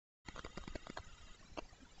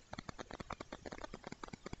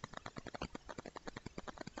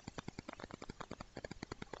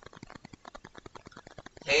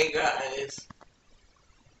Hey guys,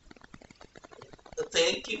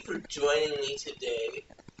 thank you for joining me today.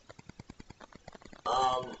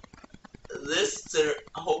 Um, I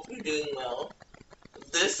hope you're doing well.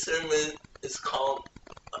 This sermon is called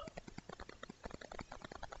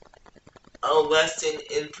A Lesson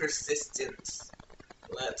in Persistence.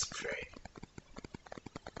 Let's pray.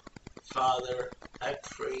 Father, I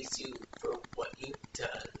praise you for what you've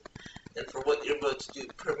done and for what you're about to do.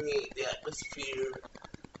 Permeate the atmosphere,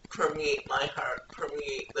 permeate my heart,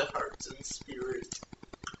 permeate the hearts and spirit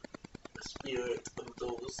of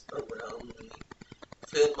those around me.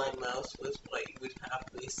 Fill my mouth with what you would have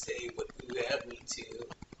me say, what you would have me do.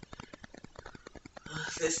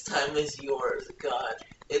 This time is yours, God.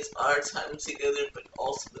 It's our time together, but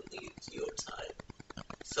ultimately it's your time.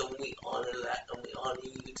 So we honor that and we honor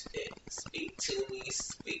you today. Speak to me,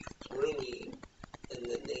 speak through me. In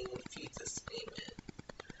the name of Jesus, amen.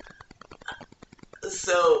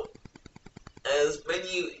 So, as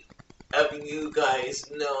many of you guys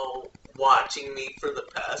know, watching me for the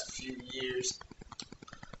past few years,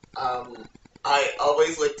 I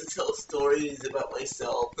always like to tell stories about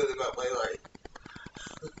myself and about my life.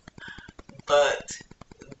 But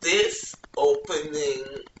this opening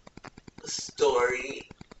story,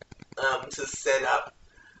 to set up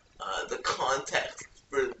the context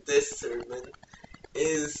for this sermon,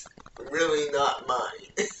 is really not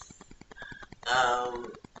mine.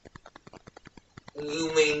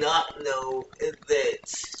 You may not know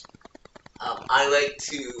that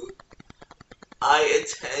I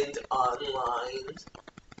attend online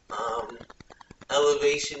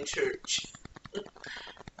Elevation Church,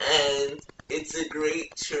 and it's a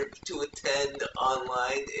great church to attend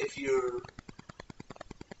online if you're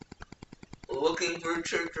looking for a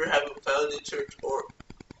church or haven't found a church or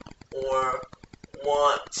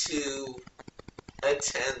want to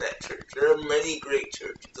attend that church. There are many great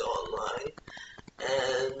churches online,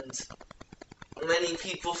 and many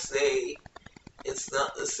people say it's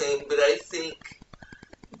not the same, but I think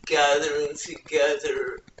gathering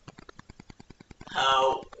together,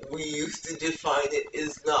 how we used to define it,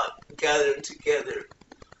 is not gathering together,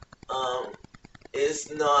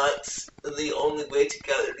 is not the only way to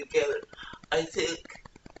gather together. I think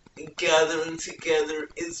gathering together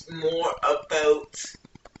is more about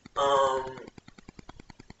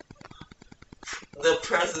the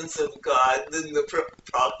presence of God than the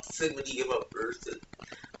proximity of a person.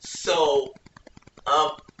 So,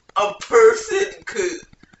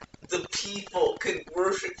 the people could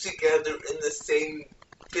worship together in the same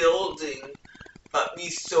building, but be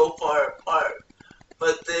so far apart.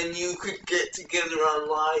 But then you could get together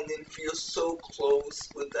online and feel so close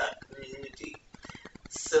with that community.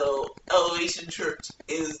 So, Elevation Church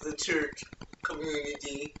is the church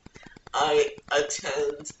community I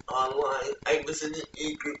attend online. I was in an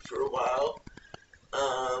e-group for a while.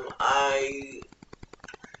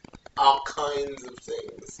 All kinds of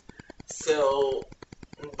things. So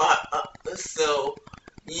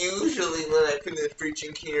usually when I finish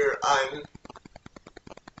preaching here, I'm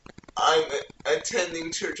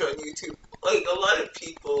attending church on YouTube. Like a lot of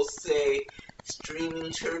people say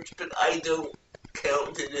streaming church, but I don't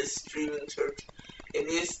count it as streaming church. It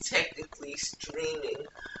is technically streaming,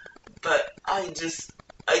 but I just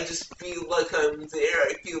feel like I'm there.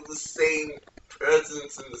 I feel the same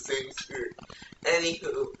presence and the same spirit.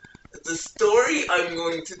 Anywho, the story I'm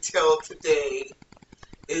going to tell today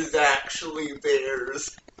is actually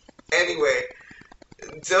theirs. Anyway,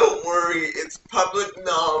 don't worry, it's public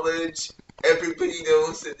knowledge. Everybody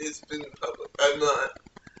knows that it's been public. I'm not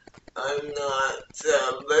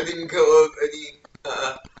letting go of any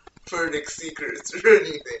Furtick secrets or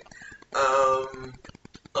anything.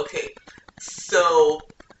 Okay, so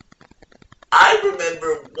I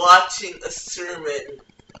remember watching a sermon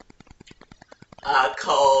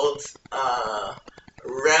called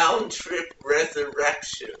Round Trip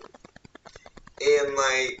Resurrection in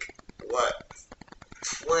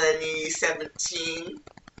 2017.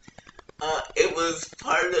 It was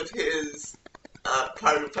part of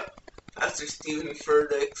Pastor Stephen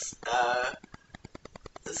Furtick's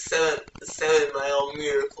 7 Mile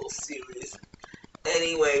Miracle series.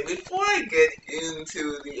 Anyway, before I get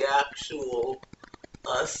into the actual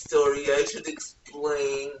story, I should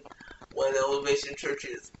explain what Elevation Church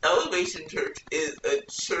is. Elevation Church is a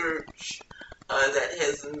church that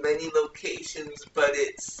has many locations, but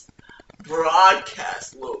its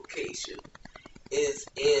broadcast location is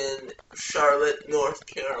in Charlotte, North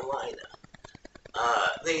Carolina.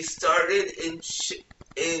 They started in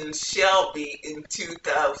Shelby in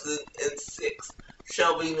 2006.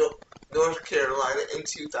 Shelby, North Carolina in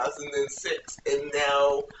 2006, and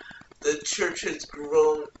now the church has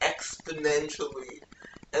grown exponentially.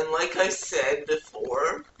 And like I said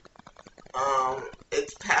before,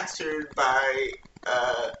 it's pastored by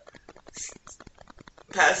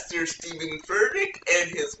Pastor Stephen Furtick and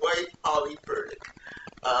his wife Holly Furtick.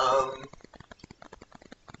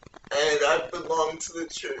 And I've belonged to the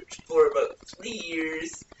church for about 3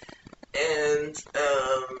 years, and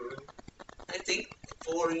I think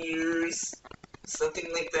 4 years, something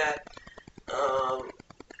like that.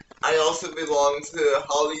 I also belong to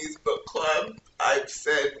Holly's book club. I've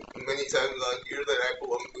said many times on here that I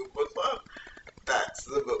belong to a book club. That's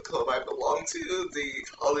the book club I belong to, the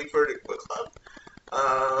Holly Furtick book club.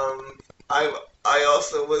 I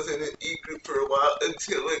also was in an e-group for a while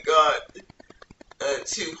until it got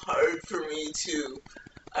too hard for me to.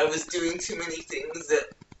 I was doing too many things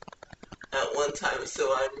at one time,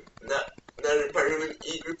 so I'm not a part of an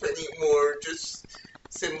e-group anymore. Just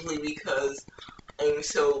simply because I'm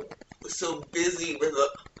so busy with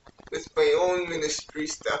my own ministry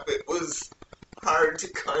stuff. It was hard to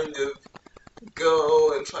kind of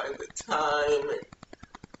go and find the time,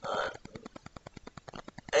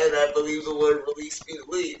 and I believe the Lord released me to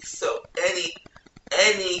leave. So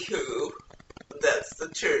anywho, that's the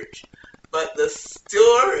church. But the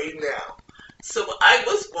story now. So I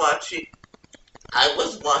was watching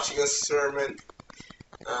a sermon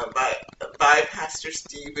by Pastor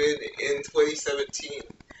Stephen in 2017.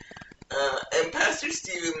 And Pastor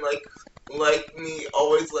Stephen, like me,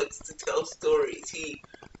 always likes to tell stories.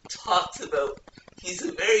 He's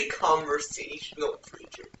a very conversational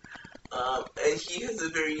preacher. And he has a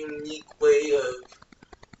very unique way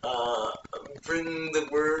of bringing the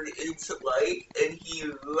word into life, and he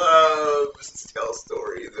loves to tell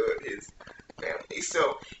stories about his family.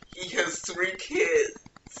 So he has 3 kids.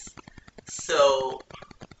 So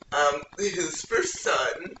his first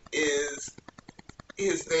son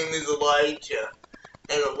his name is Elijah,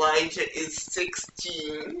 and Elijah is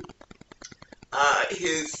 16.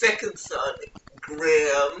 His second son,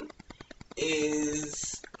 Graham,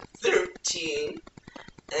 is 13,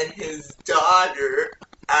 and his daughter,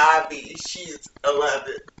 Abby, she's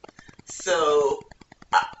 11. So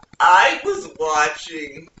I was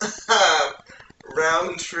watching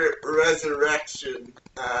Round Trip Resurrection.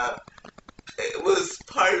 It was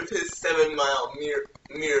part of his 7 Mile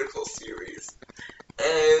Miracle series.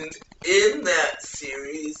 And in that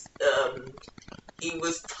series, he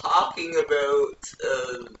was talking about,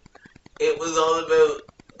 it was all about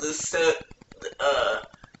the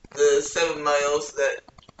 7 miles that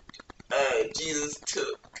Jesus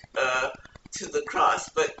took to the cross.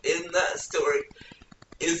 But in that story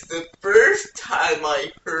is the first time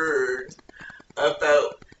I heard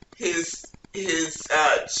about his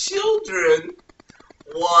children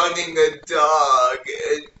wanting a dog,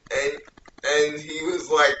 and he was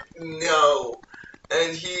like, no.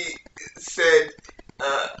 And he said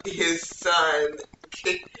his son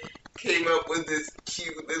came up with this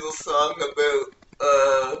cute little song about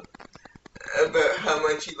how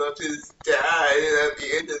much he loved his dad, and at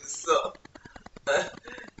the end of the song,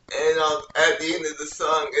 at the end of the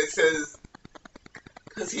song, it says,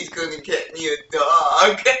 "'Cause he's gonna get me a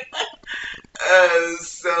dog."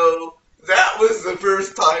 So that was the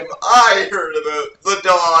first time I heard about the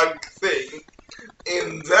dog thing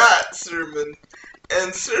in that sermon.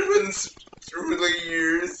 And sermons through the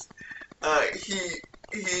years, he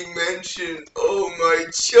mentioned, "Oh, my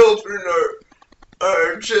children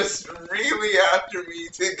are just really after me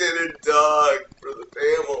to get a dog for the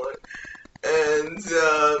family." And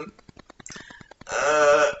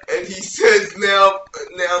he says now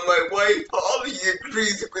my wife Holly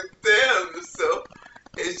agrees with them, so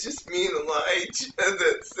it's just me and Elijah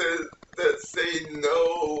that say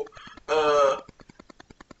no.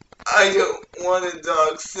 I don't want a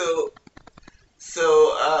dog, so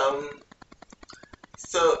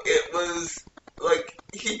it was like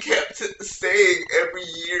he kept saying every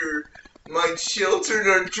year, "My children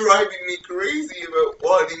are driving me crazy about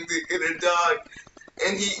wanting to get a dog,"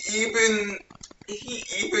 and he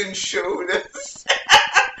even showed us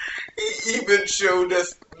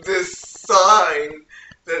this sign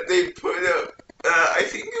that they put up. I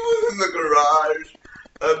think it was in the garage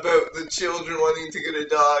about the children wanting to get a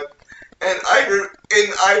dog, and I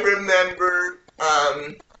remember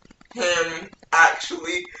him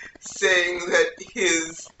actually saying that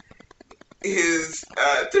his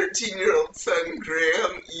 13-year-old son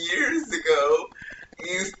Graham years ago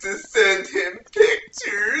used to send him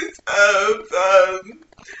pictures of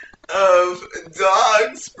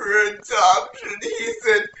dogs for adoption. He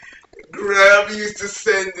said Graham used to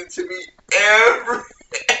send it to me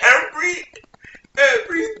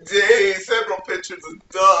every day, several pictures of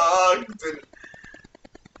dogs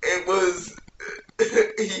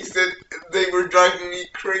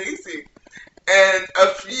amazing. And a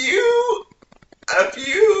few,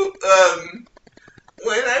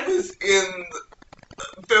 when I was in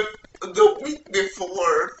the week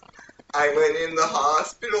before I went in the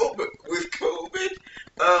hospital with COVID,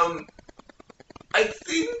 I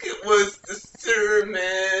think it was the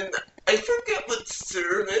sermon. I forget what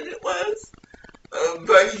sermon it was,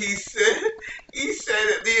 but he said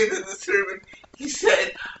at the end of the sermon, he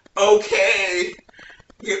said, "Okay,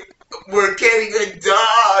 we're getting a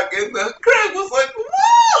dog," and the crowd was like,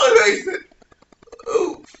 "Wow!" And I said,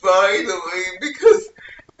 "Oh, finally," because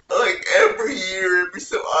like every year, every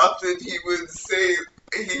so often, he would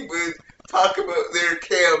talk about their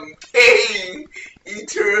campaign. He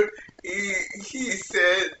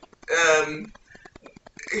said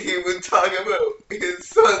he would talk about his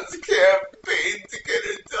son's campaign to get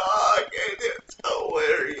a dog, and it's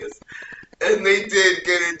hilarious. And they did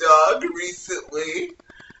get a dog recently.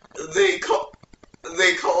 They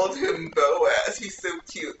called him Boaz. He's so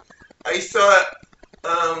cute. I saw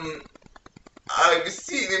I've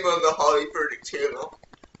seen him on the Holly Furtick channel,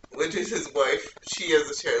 which is his wife. She has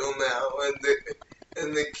a channel now,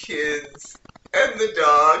 and the kids and the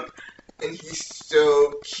dog, and he's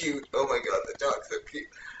so cute. Oh my god, the dog's so cute.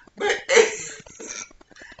 But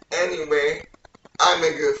anyway, I'm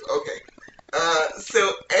a goof. Okay.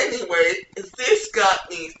 So anyway, this got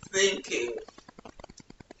me thinking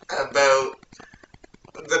about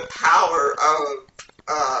the power of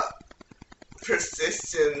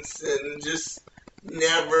persistence and just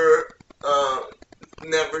never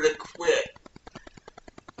to quit.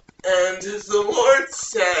 And the Lord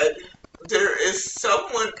said, there is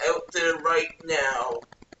someone out there right now,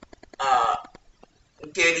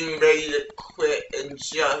 getting ready to quit and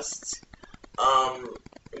just,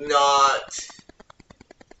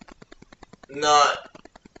 not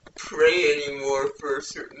pray anymore for a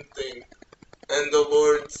certain thing. And the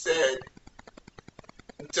Lord said,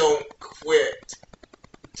 don't quit.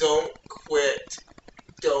 Don't quit.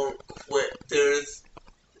 Don't quit. There's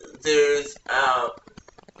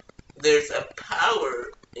a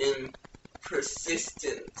power in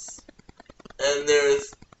persistence. And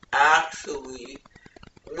there's actually,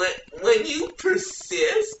 when you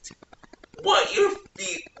persist, what you're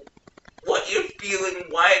feeling,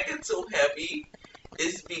 why it gets so heavy,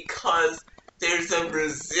 is because there's a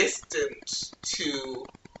resistance to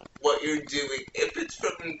what you're doing. If it's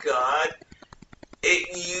from God, it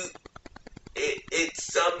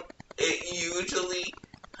usually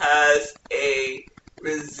has a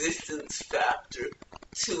resistance factor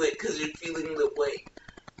to it because you're feeling the weight.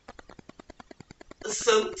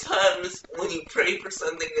 Sometimes when you pray for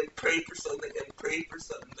something and pray for something and pray for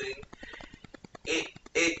something,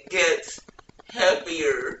 it gets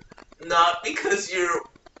heavier, not because you're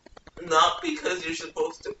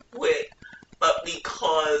supposed to quit, but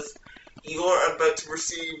because you're about to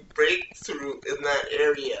receive breakthrough in that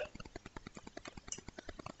area.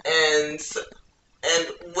 And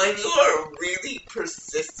when you are really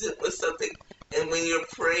persistent with something, and when you're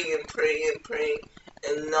praying and praying and praying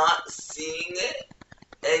and not seeing it,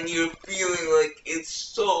 and you're feeling like it's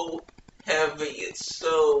so heavy, it's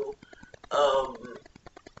so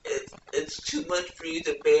it's too much for you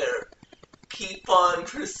to bear, keep on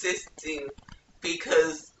persisting,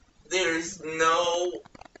 because there's no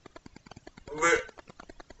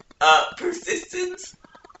persistence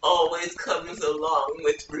always comes along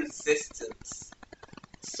with resistance.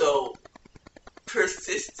 So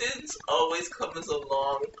persistence always comes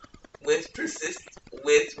along with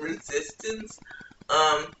resistance.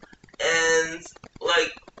 And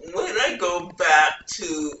like when I go back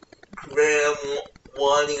to Graham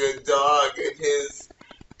wanting a dog and his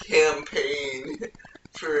campaign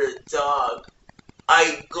for a dog,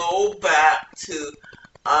 I go back to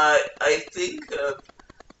I think of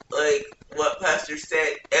like what Pastor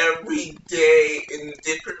said, every day in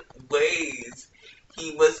different ways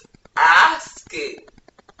he was asking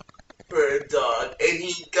for a dog, and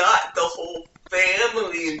he got the whole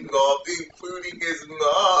family involved, including his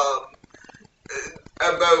mom,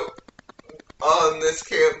 about on this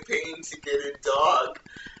campaign to get a dog.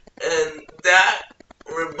 And that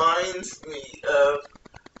reminds me of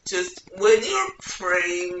just when you're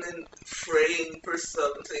praying and praying for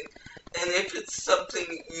something, and if it's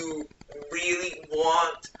something you really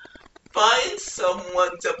want, find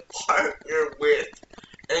someone to partner with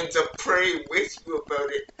and to pray with you about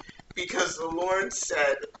it. Because the Lord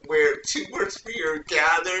said, where 2 or 3 are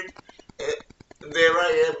gathered, there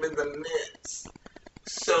I am in the midst.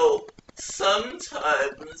 So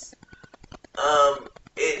sometimes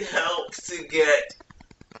it helps to get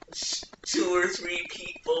 2 or 3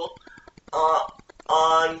 people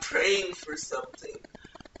on praying for something.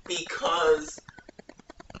 because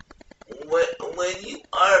when you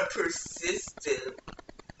are persistent,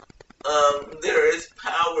 there is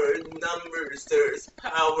power in numbers, there is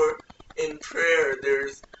power in prayer,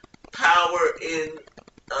 there's power in,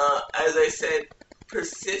 as I said,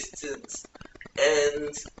 persistence.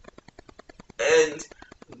 And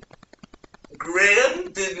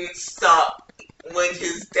Graham didn't stop when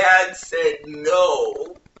his dad said,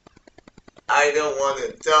 no, I don't want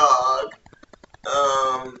a dog.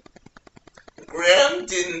 Graham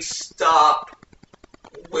didn't stop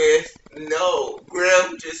with no.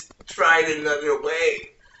 Graham just tried another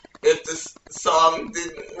way. If the song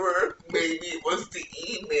didn't work, maybe it was the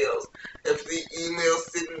emails. If the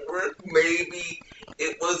emails didn't work, maybe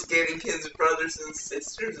it was getting his brothers and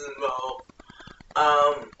sisters involved.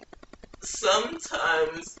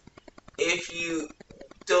 Sometimes if you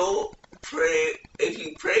don't pray, if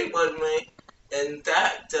you pray one way and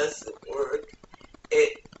that doesn't work,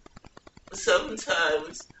 it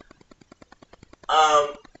sometimes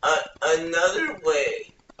another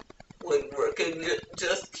way would work, and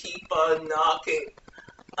just keep on knocking.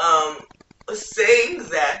 Saying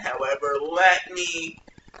that, however, let me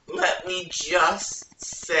just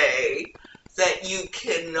say that you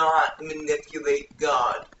cannot manipulate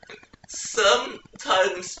God.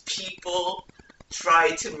 Sometimes people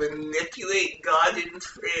try to manipulate God in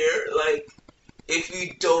prayer, like, if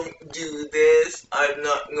you don't do this, I'm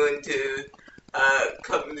not going to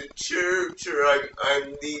come to church, or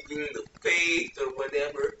I'm leaving the faith, or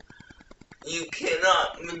whatever. You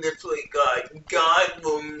cannot manipulate God. God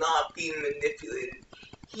will not be manipulated.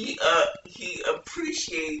 He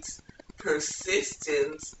appreciates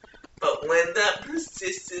persistence, but when that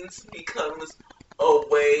persistence becomes a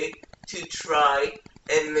way to try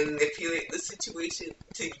and manipulate the situation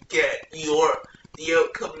to get the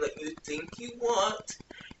outcome that you think you want,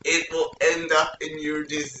 it will end up in your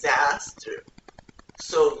disaster.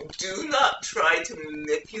 So do not try to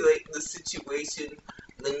manipulate the situation,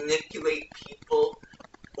 manipulate people,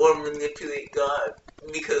 or manipulate God.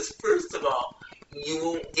 Because first of all, you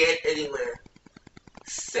won't get anywhere.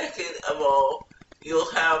 Second of all,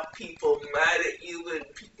 you'll have people mad at you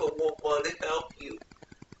and people won't want to help you.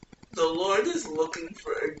 The Lord is looking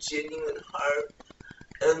for a genuine heart,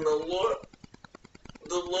 and the Lord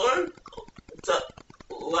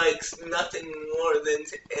likes nothing more than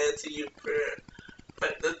to answer your prayer.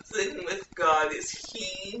 But the thing with God is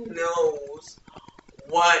He knows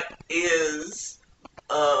what is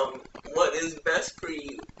best for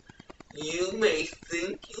you. You may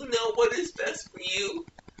think you know what is best for you,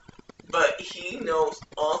 but He knows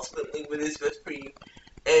ultimately what is best for you,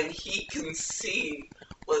 and He can see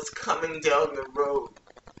what's coming down the road.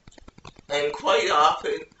 And quite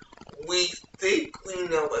often, we think we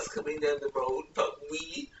know what's coming down the road, but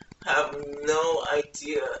we have no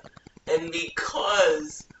idea. And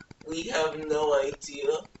because we have no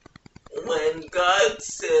idea, when God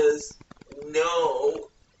says no,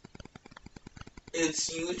 it's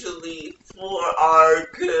usually for our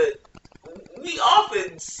good. We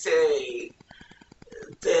often say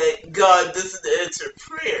that God doesn't answer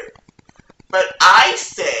prayer, but I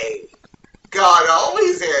say God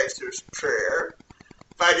always answers prayer,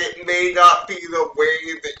 but it may not be the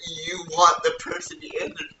way that you want the person to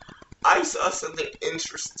answer. I saw something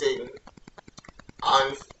interesting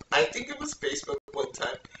on, I think it was Facebook one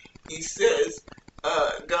time. He says,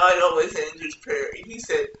 God always answers prayer. He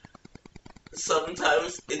said,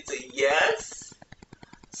 sometimes it's a yes,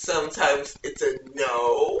 sometimes it's a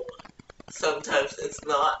no, sometimes it's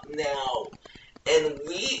not now. And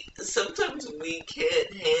sometimes we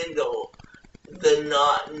can't handle the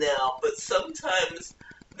not now, but sometimes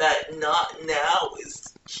that not now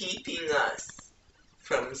is keeping us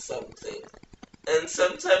from something. And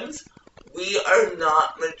sometimes we are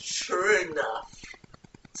not mature enough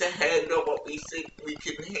to handle what we think we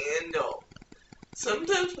can handle.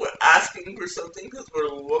 Sometimes we're asking for something because we're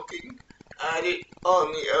looking at it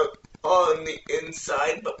on the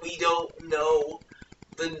inside, but we don't know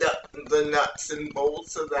the nuts and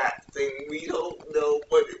bolts of that thing. We don't know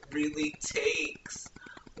what it really takes.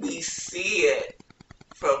 We see it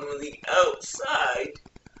from the outside,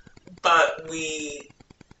 but we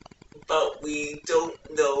don't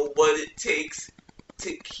know what it takes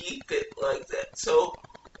to keep it like that. So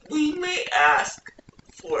we may ask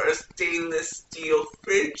for a stainless steel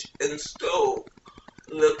fridge and stove,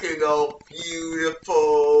 looking all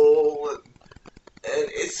beautiful,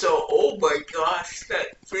 and it's so, oh my gosh,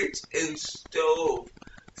 that fridge and stove,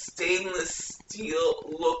 stainless steel,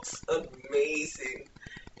 looks amazing.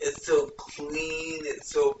 It's so clean,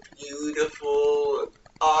 it's so beautiful, and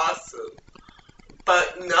awesome.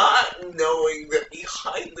 But not knowing that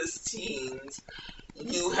behind pristine,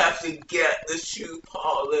 you have to get the shoe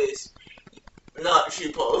polish, not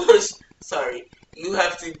shoe polish, sorry, you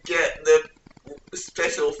have to get the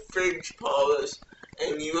special fridge polish,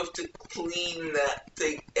 and you have to clean that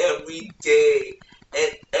thing every day,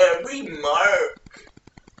 and every mark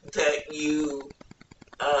that you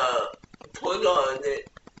put on it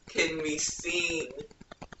can be seen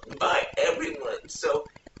by everyone. So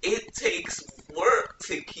it takes work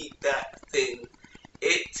to keep that thing.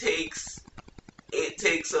 It takes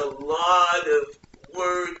a lot of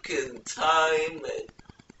work and time and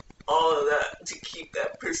all of that to keep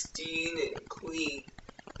that pristine and clean.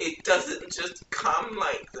 It doesn't just come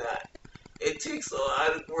like that. It takes a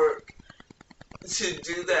lot of work to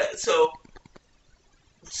do that. So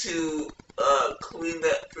to clean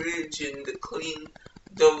that fridge and to clean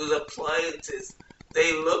those appliances,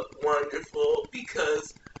 they look wonderful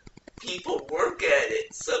because people work at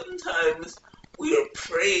it. Sometimes we are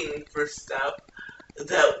praying for stuff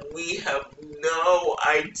that we have no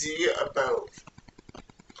idea about.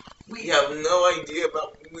 We have no idea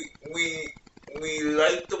about. We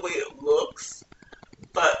like the way it looks,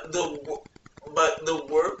 but the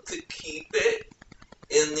work to keep it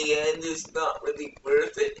in the end is not really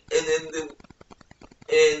worth it,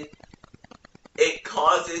 and it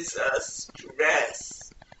causes us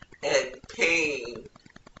stress and pain, and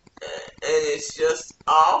it's just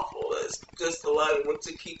awful. It's just a lot of work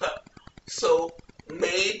to keep up. So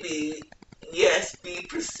maybe, yes, be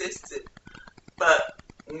persistent, but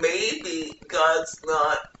maybe God's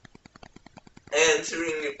not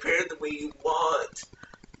answering your prayer the way you want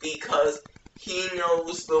because He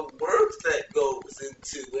knows the work that goes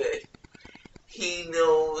into it. He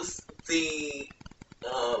knows the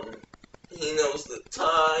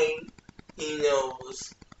time. He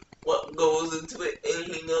knows what goes into it,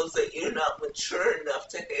 and He knows that you're not mature enough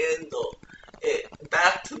to handle it.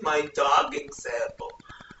 Back to my dog example.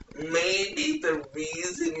 Maybe the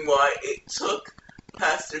reason why it took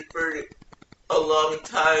Pastor Furtick a long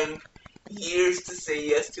time, years to say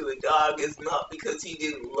yes to a dog is not because he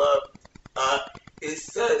didn't love his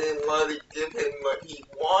son and want to give him what he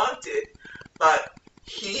wanted, but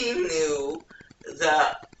he knew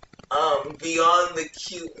that beyond the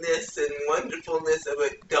cuteness and wonderfulness of a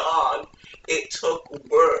dog, it took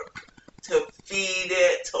work to feed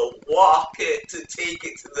it, to walk it, to take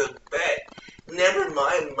it to the vet. Never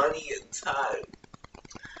mind money and time.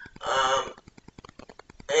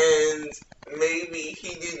 And maybe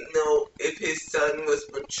he didn't know if his son was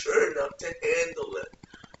mature enough to handle it.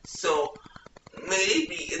 So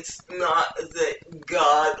maybe it's not that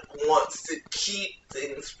God wants to keep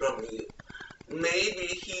things from you. Maybe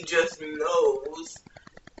He just knows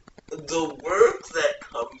the work that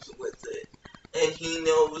comes with it. And He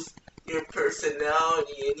knows your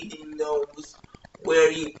personality, and He knows where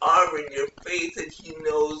you are in your faith, and He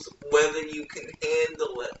knows whether you can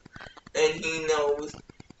handle it. And He knows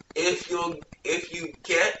if you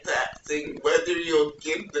get that thing, whether you'll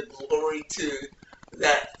give the glory to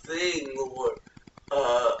that thing or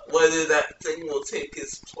whether that thing will take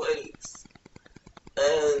His place.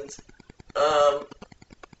 And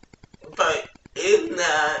but in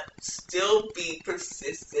that, still be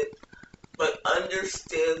persistent, but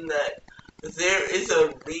understand that there is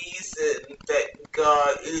a reason that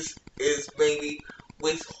God is maybe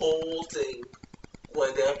withholding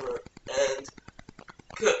whatever, and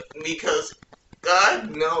because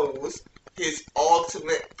God knows His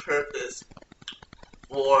ultimate purpose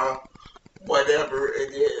for whatever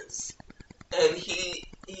it is, and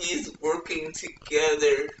He's working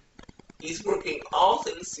together. He's working all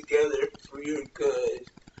things together for your good,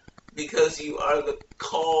 because you are the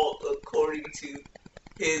called according to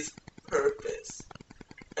His purpose.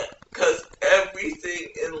 Because everything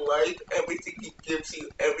in life, everything He gives you,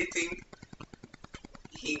 everything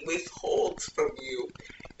He withholds from you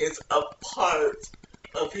is a part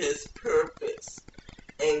of His purpose.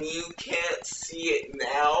 And you can't see it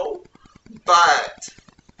now, but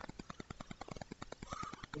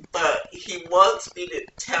He wants me to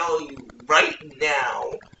tell you right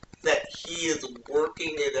now that He is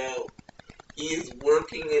working it out. He is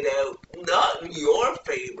working it out, not in your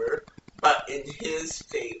favor, but in His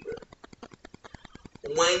favor.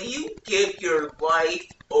 When you give your life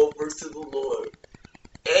over to the Lord,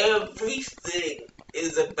 everything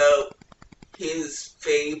is about His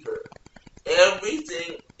favor.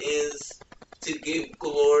 Everything is to give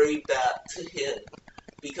glory back to Him,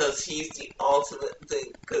 because He's the ultimate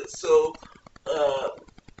thing.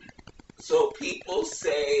 So people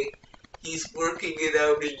say He's working it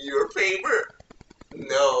out in your favor.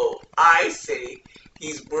 No, I say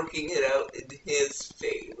He's working it out in His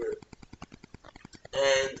favor.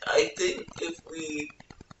 And I think if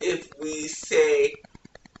we say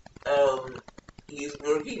he's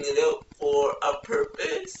working it out for a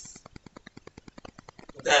purpose,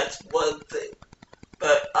 that's one thing.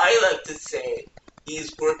 But I like to say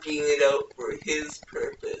he's working it out for his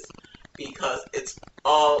purpose because it's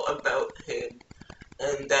all about him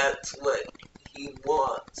and that's what he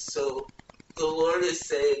wants. So the Lord is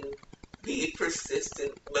saying be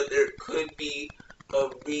persistent, but there could be a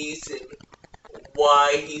reason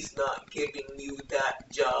why he's not giving you that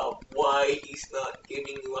job, why he's not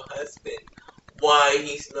giving you a husband, why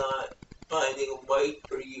he's not finding a wife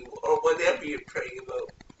for you, or whatever you're praying about,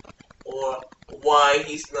 or why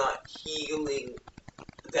he's not healing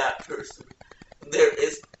that person. There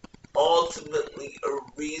is ultimately a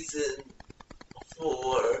reason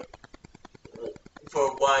for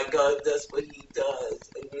why God does what he does,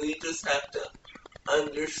 and we just have to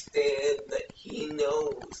understand that he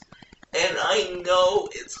knows. And I know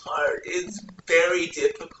it's hard. It's very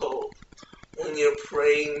difficult when you're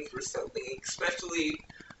praying for something, especially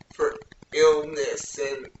for illness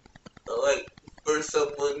and like for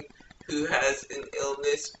someone who has an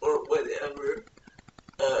illness or whatever,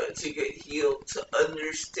 to get healed, to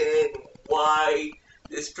understand why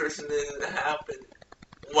this person isn't happening,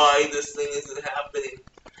 why this thing isn't happening.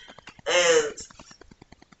 And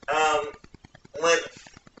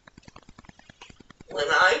when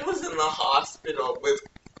I was in the hospital with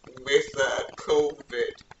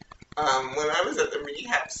COVID, when I was at the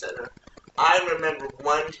rehab center, I remember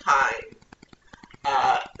one time,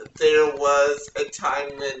 there was a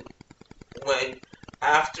time when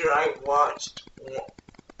after I watched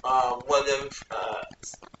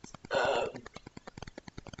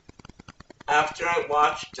after I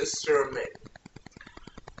watched a sermon,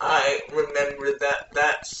 I remember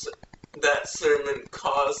that sermon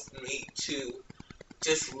caused me to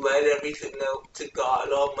just let everything out to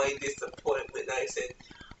God, all my disappointment. I said,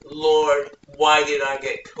 Lord, why did I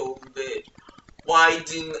get COVID? Why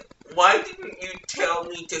didn't you tell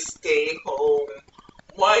me to stay home?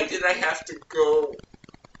 Why did I have to go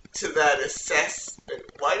to that assessment?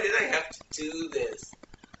 Why did I have to do this?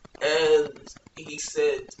 And he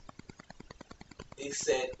said,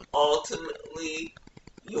 ultimately,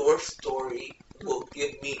 your story will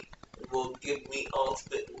give me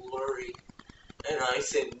ultimate glory. And I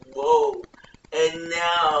said, whoa. And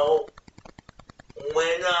now,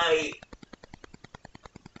 when I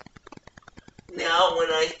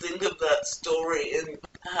think of that story and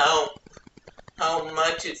how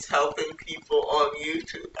much it's helping people on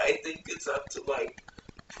YouTube, I think it's up to like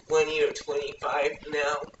 20 or 25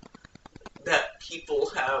 now that people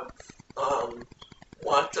have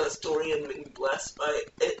watched that story and been blessed by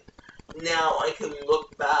it. Now I can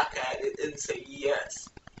look back at it and say, yes,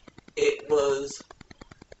 it was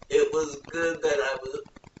good that I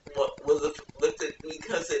was afflicted,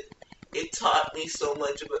 because it taught me so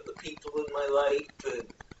much about the people in my life,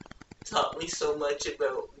 and taught me so much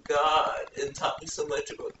about God, and taught me so much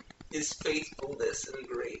about his faithfulness and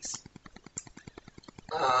grace.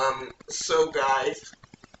 So guys,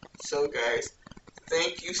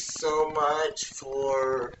 thank you so much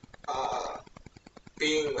for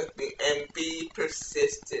being with me, and be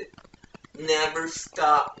persistent. Never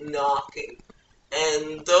stop knocking.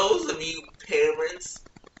 And those of you parents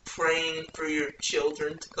praying for your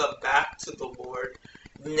children to come back to the Lord,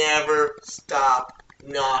 never stop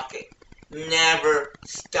knocking. Never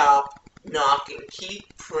stop knocking.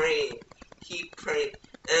 Keep praying. Keep praying.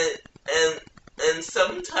 And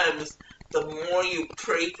sometimes the more you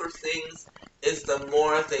pray for things is the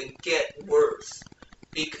more they get worse.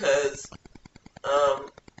 Because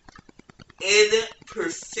in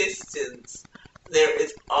persistence there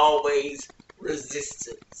is always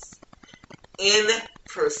resistance. In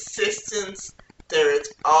persistence there is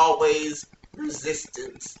always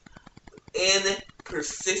resistance. In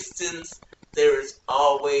persistence there is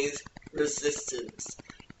always resistance.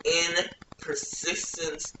 In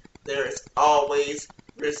persistence there is always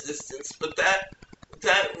resistance. But that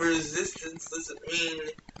resistance doesn't mean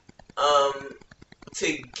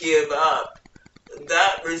to give up.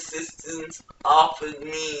 That resistance often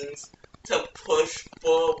means to push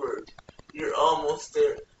forward. You're almost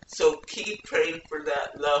there. So keep praying for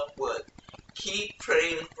that loved one. Keep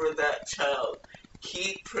praying for that child.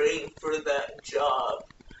 Keep praying for that job.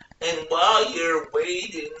 And while you're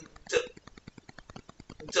waiting,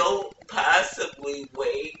 don't passively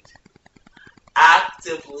wait.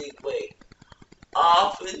 Actively wait.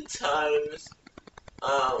 Oftentimes,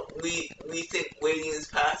 we think waiting is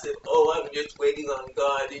passive. Oh, I'm just waiting on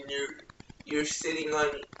God, and you're sitting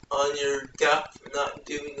on your duff, not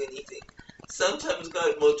doing anything. Sometimes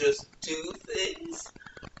God will just do things,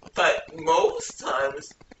 but most times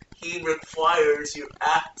He requires your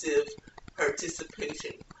active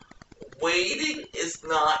participation. Waiting is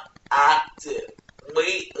not active.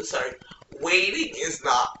 Waiting is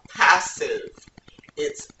not passive.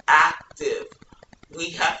 It's active. We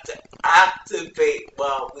have to activate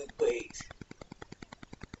while we wait.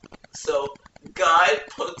 So God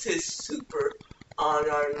puts His super on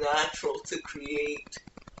our natural to create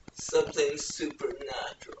something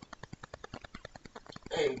supernatural.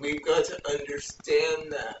 And we've got to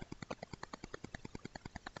understand that.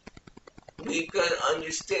 We've got to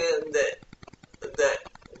understand that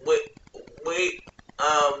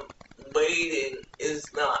waiting is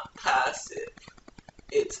not passive.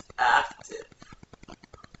 It's active.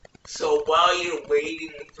 So while you're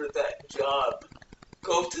waiting for that job,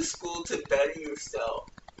 go to school to better yourself.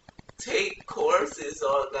 Take courses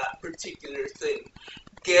on that particular thing.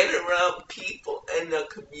 Get around people in the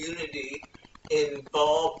community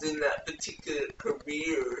involved in that particular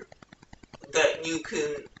career that you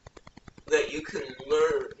can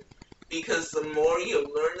learn. Because the more you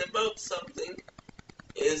learn about something,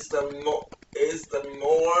 is the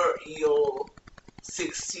more you'll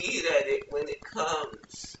succeed at it when it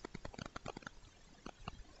comes.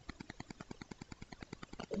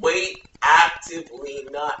 Wait actively,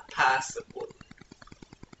 not passively.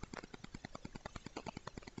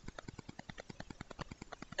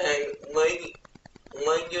 And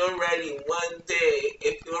when you're ready one day,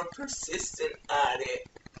 if you're persistent at it,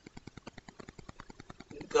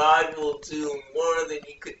 God will do more than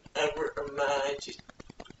you could ever imagine.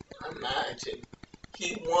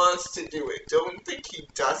 He wants to do it. Don't think He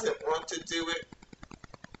doesn't want to do it.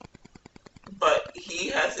 But He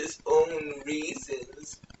has His own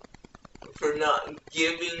reasons for not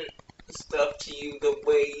giving stuff to you the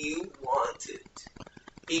way you want it.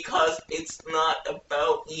 Because it's not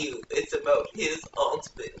about you. It's about His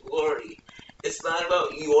ultimate glory. It's not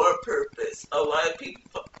about your purpose. A lot of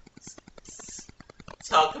people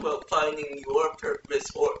talk about finding your purpose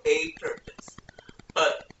or a purpose.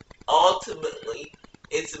 But ultimately,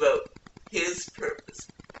 it's about His purpose.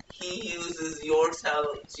 He uses your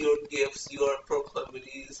talents, your gifts, your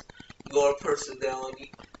proclivities, your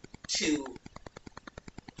personality to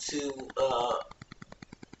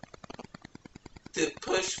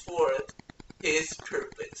push forth His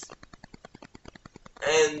purpose.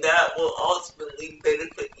 And that will ultimately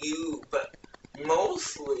benefit you, but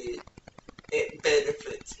mostly it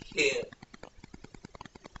benefits Him.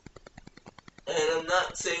 And I'm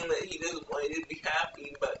not saying that He doesn't want you to be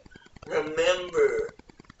happy, but remember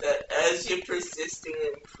that as you're persisting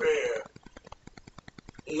in prayer,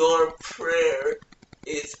 your prayer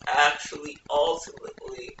is actually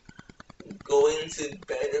ultimately going to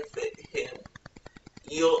benefit Him.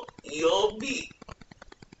 You'll be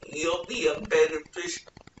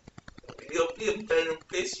a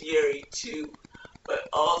beneficiary too, but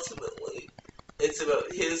ultimately it's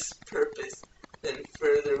about His purpose and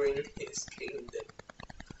furthering His kingdom.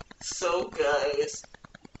 So guys,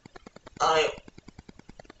 I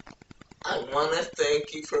want to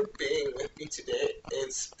thank you for being with me today.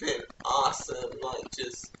 It's been awesome,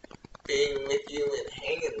 just being with you and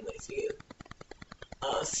hanging with you.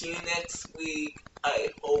 See you next week. I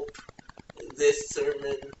hope this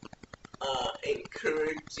sermon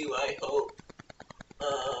encouraged you. I hope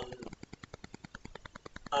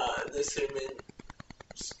this sermon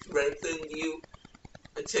strengthened you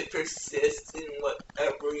to persist in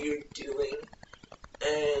whatever you're doing.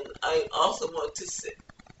 And I also want to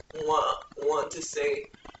say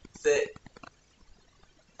that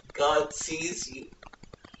God sees you.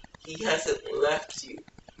 He hasn't left you.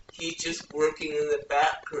 He's just working in the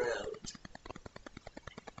background.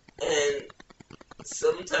 And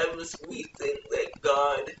sometimes we think that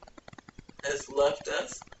God has left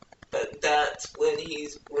us, but that's when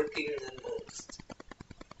He's working the most.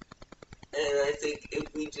 And I think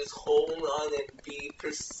if we just hold on and be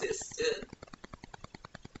persistent,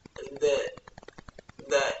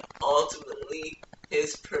 that ultimately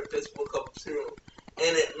His purpose will come through.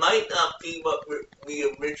 And it might not be what we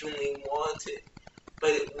originally wanted,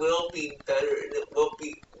 but it will be better, and it will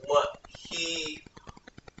be what He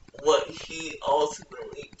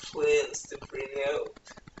ultimately plans to bring out.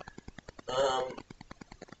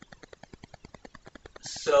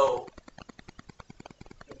 So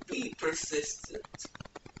be persistent,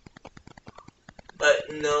 but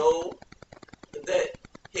know that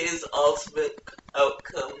His ultimate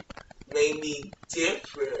outcome may be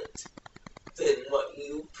different than what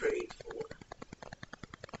you prayed for.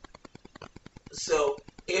 So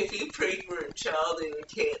if you pray for a child and you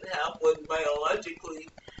can't have one biologically,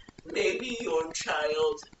 Maybe your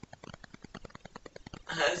child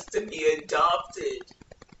has to be adopted.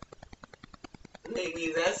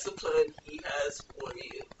 Maybe that's the plan he has for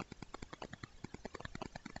you.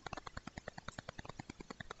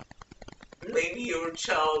 Maybe your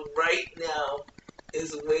child right now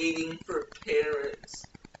is waiting for parents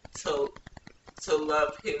to, to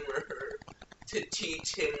love him or her, to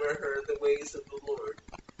teach him or her the ways of the Lord.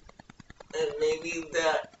 And maybe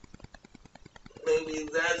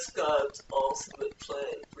that's God's ultimate plan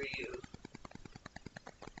for you.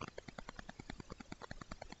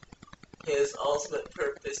 His ultimate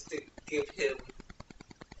purpose to give him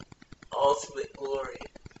ultimate glory.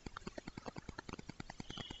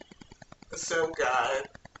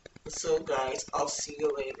 So guys, I'll see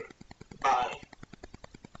you later. Bye.